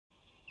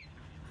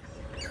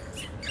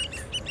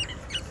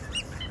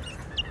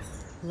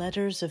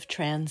Letters of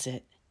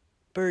Transit,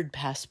 Bird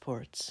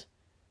Passports,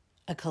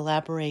 a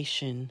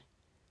collaboration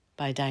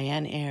by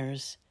Dianne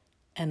Ayres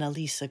and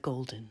Alisa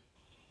Golden.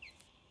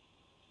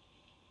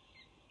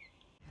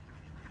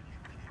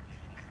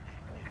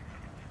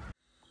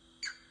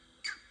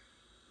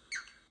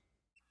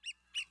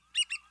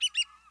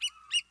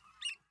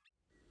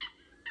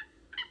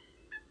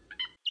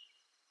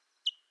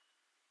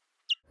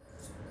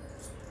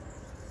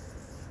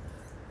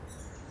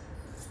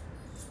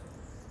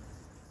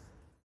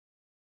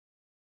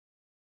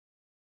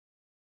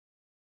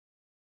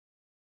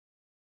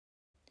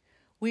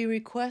 We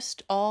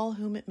request all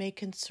whom it may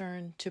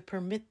concern to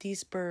permit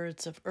these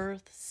birds of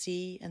earth,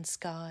 sea, and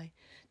sky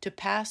to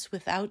pass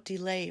without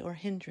delay or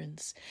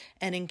hindrance,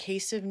 and in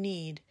case of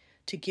need,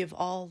 to give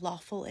all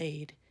lawful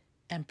aid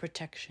and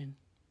protection.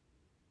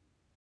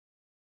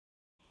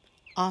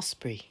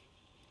 Osprey.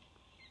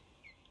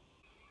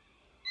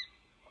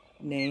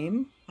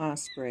 Name,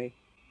 Osprey.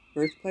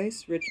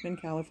 Birthplace,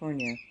 Richmond,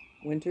 California.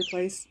 Winter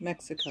place,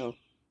 Mexico.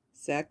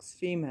 Sex,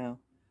 female.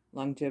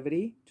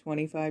 Longevity,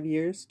 25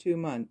 years, 2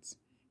 months.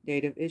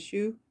 Date of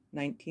issue,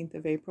 19th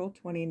of April,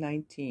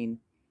 2019.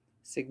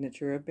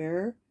 Signature of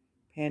bearer,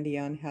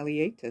 Pandion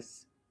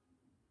haliatus.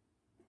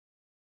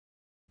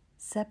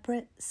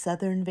 Separate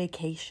southern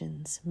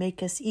vacations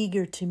make us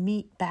eager to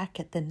meet back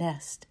at the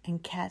nest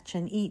and catch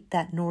and eat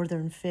that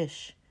northern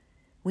fish.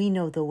 We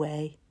know the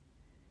way.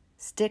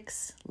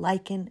 Sticks,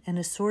 lichen, and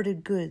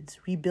assorted goods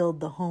rebuild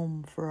the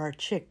home for our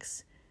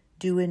chicks,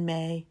 due in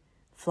May,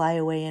 fly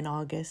away in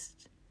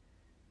August.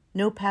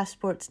 No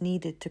passports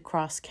needed to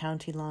cross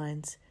county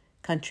lines,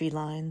 country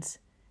lines,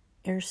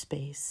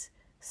 airspace,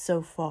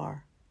 so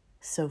far,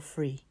 so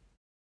free.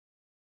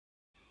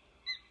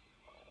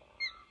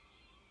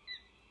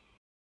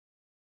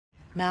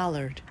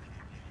 Mallard.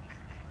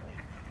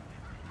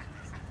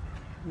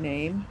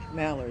 Name,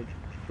 Mallard.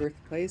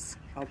 Birthplace,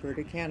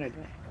 Alberta,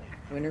 Canada.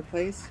 Winter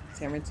place,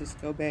 San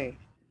Francisco Bay.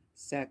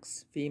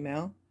 Sex,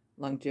 female.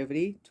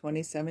 Longevity,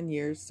 27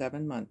 years,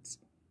 7 months.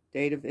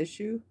 Date of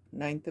issue,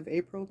 9th of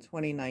April,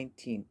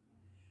 2019.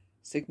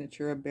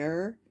 Signature of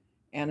bearer,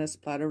 Anis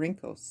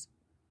Platarinkos.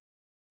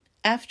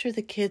 After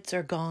the kids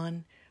are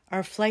gone,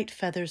 our flight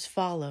feathers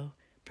follow,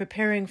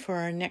 preparing for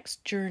our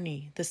next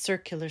journey, the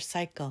circular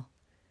cycle.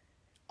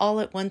 All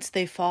at once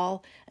they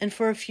fall, and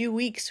for a few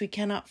weeks we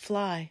cannot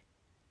fly.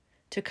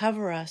 To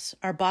cover us,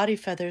 our body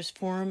feathers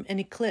form an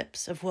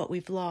eclipse of what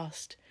we've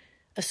lost,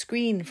 a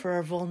screen for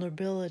our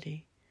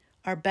vulnerability,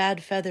 our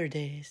bad feather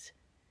days.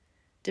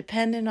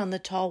 Dependent on the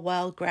tall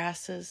wild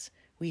grasses,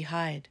 we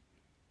hide.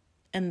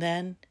 And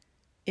then,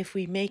 if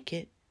we make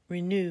it,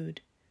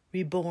 renewed,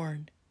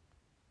 reborn,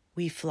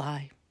 we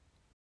fly.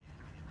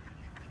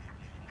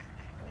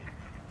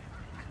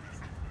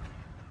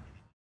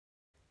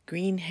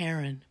 Green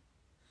Heron.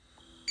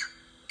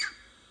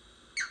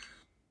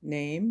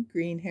 Name,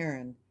 Green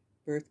Heron.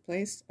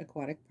 Birthplace,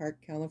 Aquatic Park,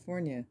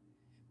 California.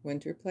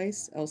 Winter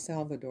place, El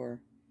Salvador.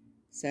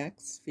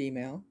 Sex,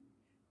 female.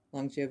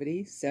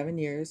 Longevity, 7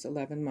 years,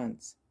 11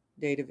 months.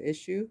 Date of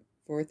issue,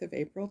 4th of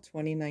April,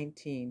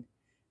 2019.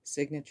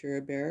 Signature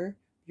of bearer,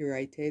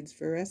 Eurytides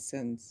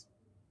fluorescens.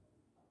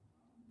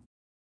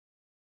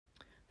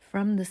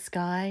 From the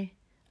sky,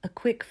 a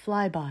quick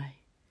flyby.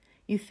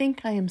 You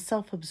think I am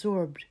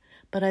self-absorbed,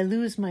 but I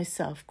lose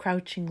myself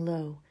crouching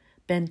low,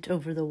 bent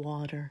over the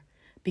water,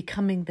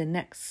 becoming the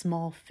next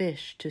small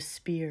fish to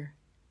spear.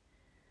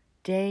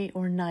 Day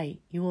or night,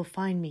 you will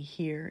find me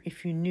here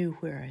if you knew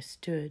where I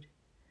stood.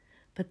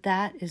 But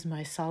that is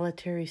my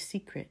solitary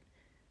secret,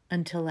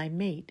 until I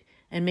mate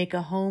and make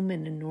a home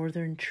in a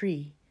northern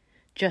tree,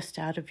 just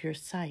out of your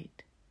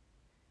sight,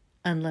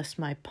 unless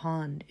my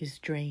pond is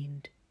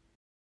drained.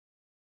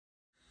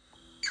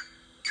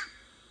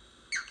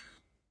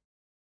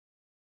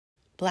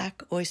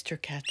 Black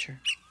Oystercatcher.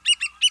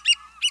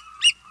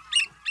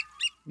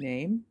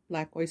 Name,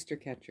 Black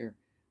Oystercatcher.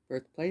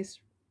 Birthplace,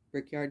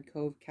 Brickyard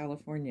Cove,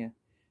 California.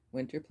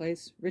 Winter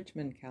place,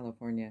 Richmond,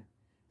 California.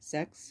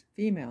 Sex,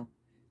 female.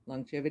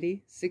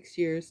 Longevity, 6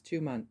 years, 2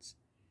 months.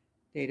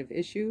 Date of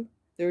issue,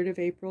 3rd of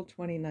April,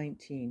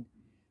 2019.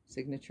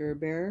 Signature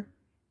bearer,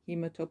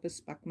 Hematopus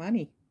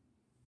bachmani.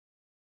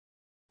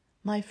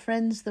 My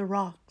friends the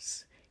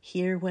rocks,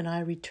 here when I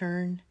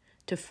return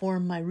to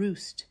form my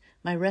roost,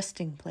 my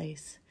resting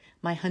place,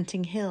 my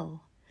hunting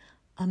hill,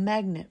 a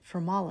magnet for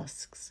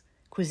mollusks,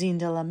 cuisine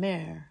de la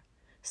mer,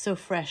 so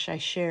fresh I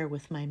share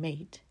with my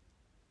mate.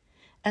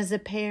 As a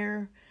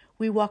pair,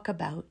 we walk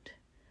about,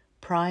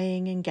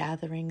 prying and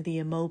gathering the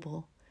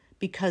immobile,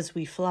 because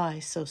we fly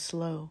so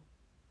slow.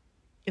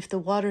 If the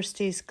water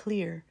stays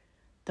clear,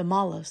 the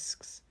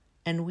mollusks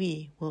and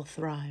we will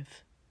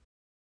thrive.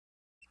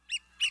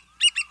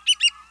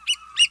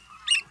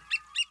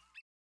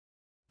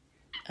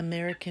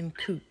 American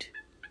Coot.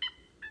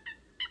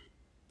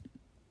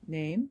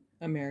 Name,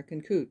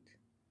 American Coot.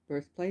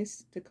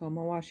 Birthplace,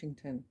 Tacoma,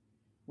 Washington.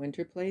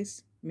 Winter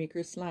place,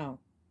 Meeker Slough.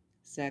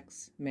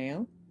 Sex,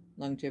 male.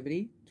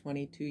 Longevity,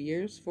 22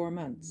 years, 4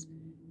 months.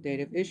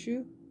 Date of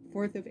issue,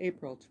 4th of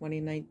April,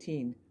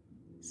 2019.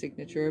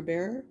 Signature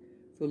bearer,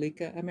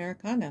 Fulica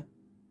americana.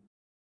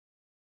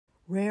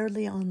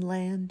 Rarely on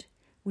land,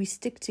 we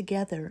stick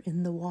together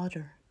in the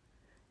water.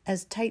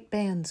 As tight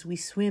bands we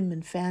swim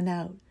and fan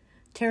out,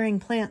 tearing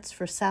plants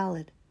for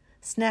salad,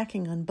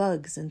 snacking on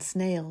bugs and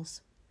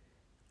snails.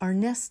 Our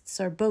nests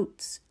are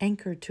boats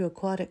anchored to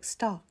aquatic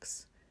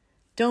stocks.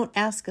 Don't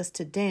ask us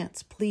to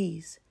dance,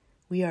 please.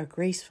 We are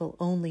graceful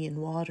only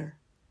in water.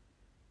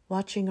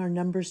 Watching our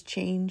numbers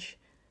change,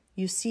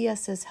 you see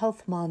us as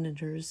health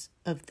monitors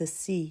of the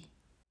sea.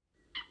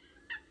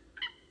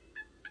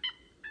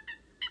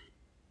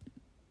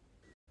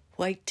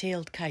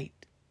 White-tailed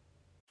kite.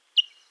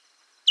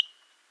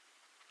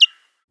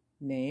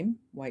 Name,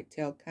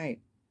 white-tailed kite.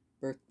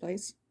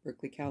 Birthplace,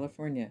 Berkeley,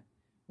 California.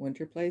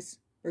 Winter place,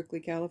 Berkeley,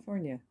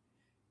 California.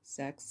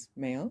 Sex,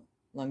 male.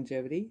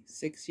 Longevity,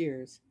 6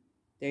 years.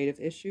 Date of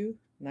issue,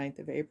 9th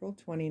of April,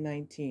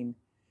 2019.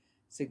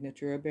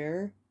 Signature of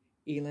bearer,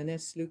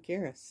 Elinus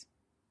Lucaris.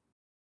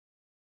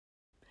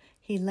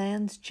 He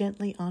lands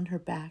gently on her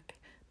back,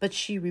 but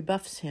she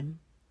rebuffs him.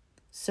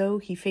 So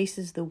he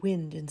faces the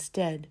wind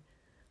instead,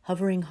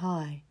 hovering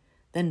high,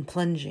 then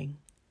plunging.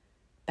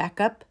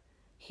 Back up,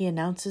 he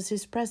announces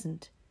his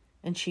present,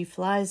 and she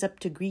flies up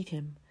to greet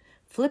him,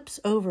 flips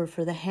over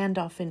for the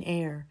handoff in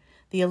air,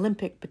 the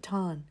Olympic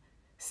baton,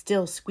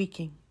 still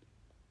squeaking.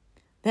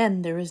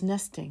 Then there is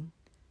nesting,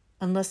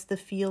 unless the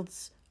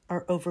fields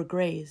are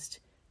overgrazed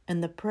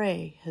and the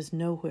prey has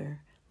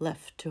nowhere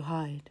left to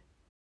hide.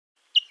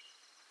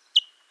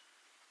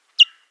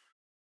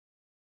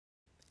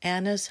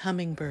 Anna's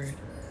Hummingbird.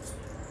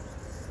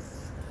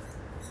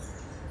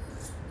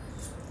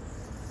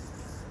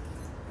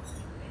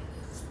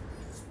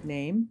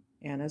 Name,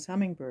 Anna's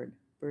Hummingbird.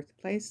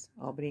 Birthplace,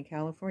 Albany,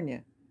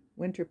 California.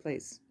 Winter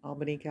place,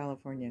 Albany,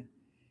 California.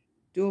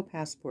 Dual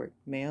passport,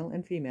 male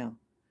and female.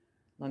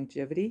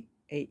 Longevity,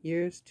 8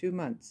 years, 2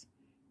 months.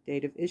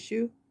 Date of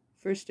issue,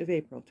 1st of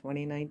April,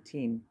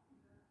 2019.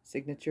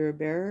 Signature of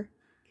bearer,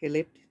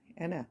 Kalipt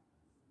Anna.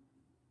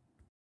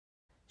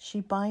 She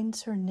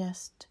binds her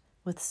nest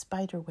with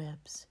spider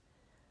webs,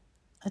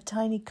 a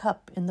tiny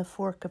cup in the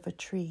fork of a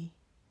tree.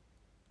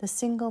 The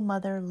single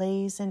mother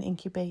lays and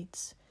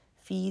incubates,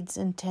 feeds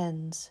and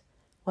tends,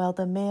 while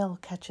the male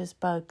catches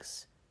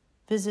bugs,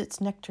 visits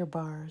nectar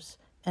bars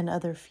and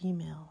other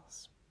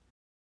females.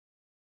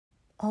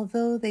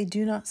 Although they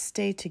do not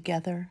stay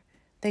together,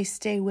 they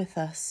stay with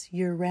us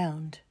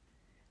year-round.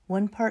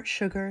 1 part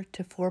sugar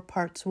to 4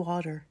 parts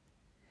water.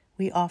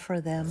 We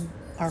offer them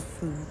our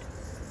food.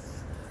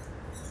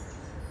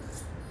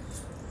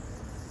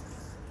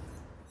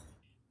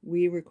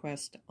 We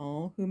request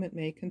all whom it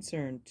may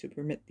concern to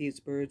permit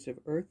these birds of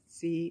earth,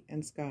 sea,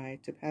 and sky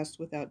to pass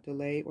without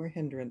delay or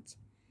hindrance,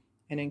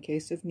 and in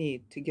case of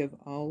need to give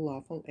all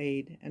lawful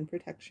aid and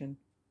protection.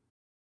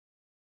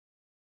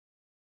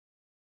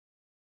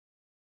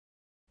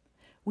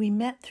 We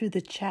met through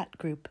the chat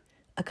group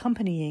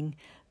accompanying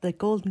the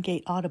Golden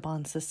Gate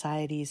Audubon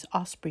Society's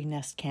Osprey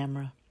nest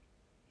camera.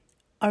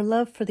 Our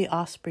love for the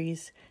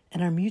ospreys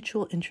and our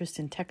mutual interest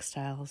in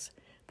textiles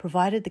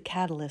provided the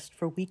catalyst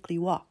for weekly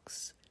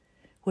walks,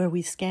 where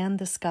we scanned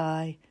the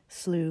sky,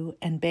 slough,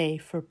 and bay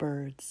for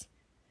birds.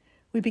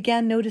 We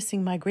began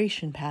noticing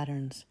migration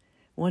patterns,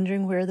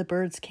 wondering where the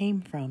birds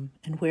came from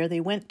and where they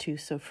went to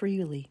so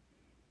freely.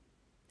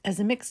 As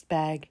a mixed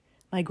bag,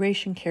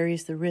 migration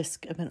carries the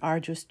risk of an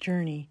arduous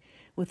journey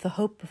with the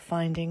hope of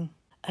finding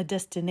a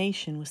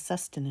destination with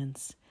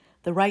sustenance,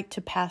 the right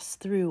to pass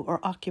through or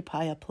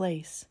occupy a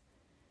place,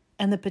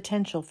 and the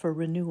potential for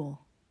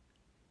renewal.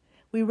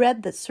 We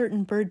read that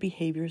certain bird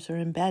behaviors are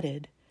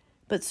embedded,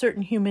 but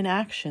certain human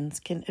actions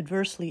can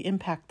adversely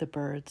impact the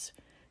birds,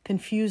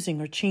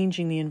 confusing or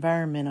changing the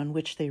environment on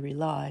which they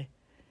rely: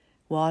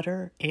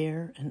 water,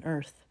 air, and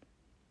earth.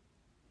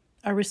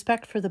 Our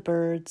respect for the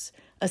birds,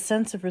 a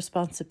sense of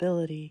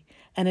responsibility,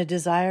 and a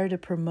desire to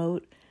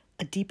promote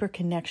a deeper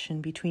connection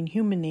between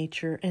human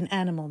nature and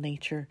animal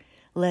nature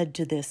led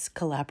to this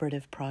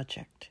collaborative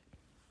project.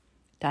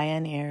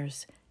 Dianne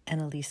Ayres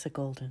and Alisa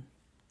Golden.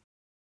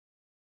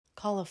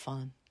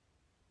 Colophon.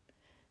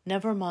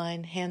 Never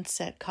mind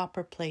hand-set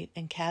copper plate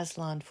and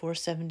Caslon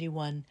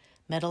 471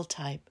 metal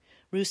type,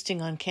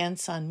 roosting on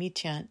Kansan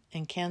Mityant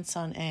and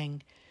Kansan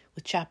Ang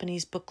with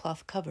Japanese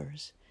bookcloth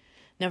covers.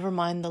 Never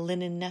mind the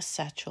linen nest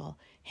satchel,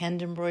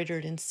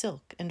 hand-embroidered in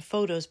silk, and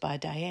photos by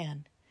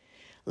Dianne.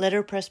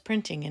 Letterpress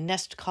printing and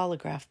nest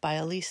collograph by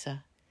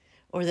Alisa,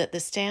 or that the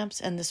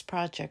stamps and this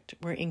project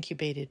were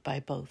incubated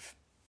by both.